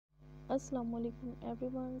Assalamualaikum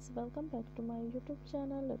everyone, welcome back to my YouTube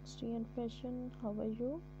channel Luxury and Fashion. How are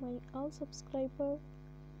you, my all subscriber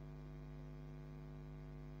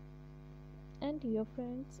and dear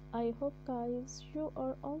friends? I hope guys you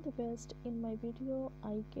are all the best. In my video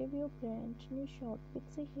I gave you brand new short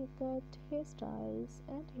pixie haircut, hairstyles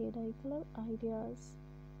and hair dye color ideas,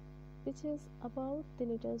 which is about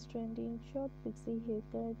the latest trending short pixie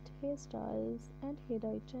haircut, hairstyles and hair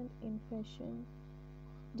dye trend in fashion.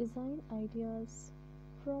 Design ideas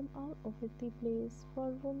from all over the place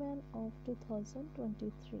for women of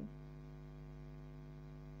 2023.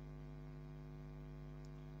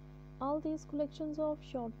 All these collections of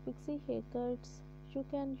short pixie haircuts you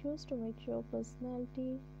can use to make your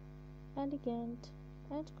personality elegant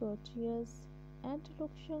and gorgeous and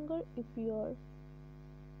look younger if you are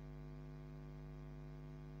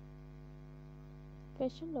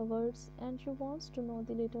fashion lovers and you want to know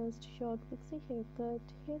the latest short pixie haircut,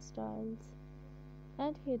 hairstyles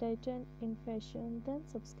and hair dye trend in fashion, then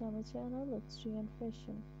subscribe my channel Luxury and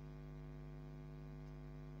Fashion.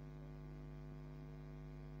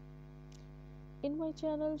 In my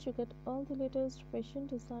channel you get all the latest fashion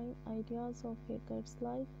design ideas of haircuts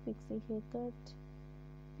like pixie haircut,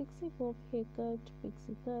 pixie bob haircut,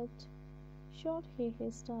 pixie cut, short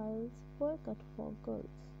hairstyles, boy cut for girls,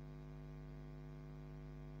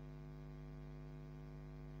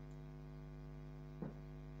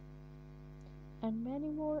 and many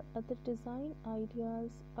more other design ideas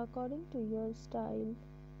according to your style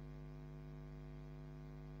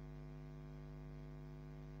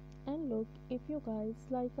and look. If you guys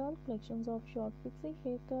like all collections of short pixie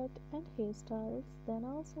haircut and hairstyles, then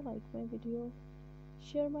also like my video,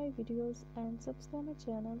 share my videos and subscribe my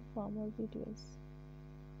channel for more videos.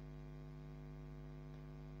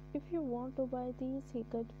 If you want to buy these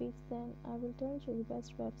haircut wigs, then I will tell you the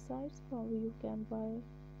best websites from where you can buy.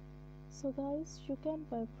 So guys, you can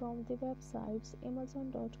buy from the websites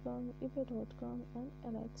amazon.com, ebay.com and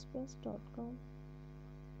aliexpress.com.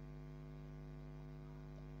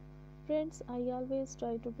 Friends, I always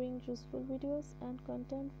try to bring useful videos and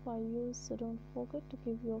content for you, so don't forget to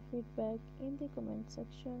give your feedback in the comment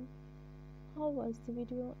section. How was the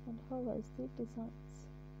video and how was the designs?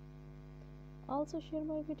 Also share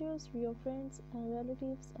my videos with your friends and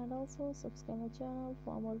relatives and also subscribe my channel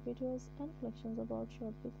for more videos and collections about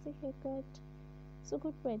short pixie haircut. So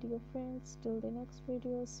goodbye dear friends, till the next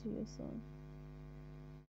video, see you soon.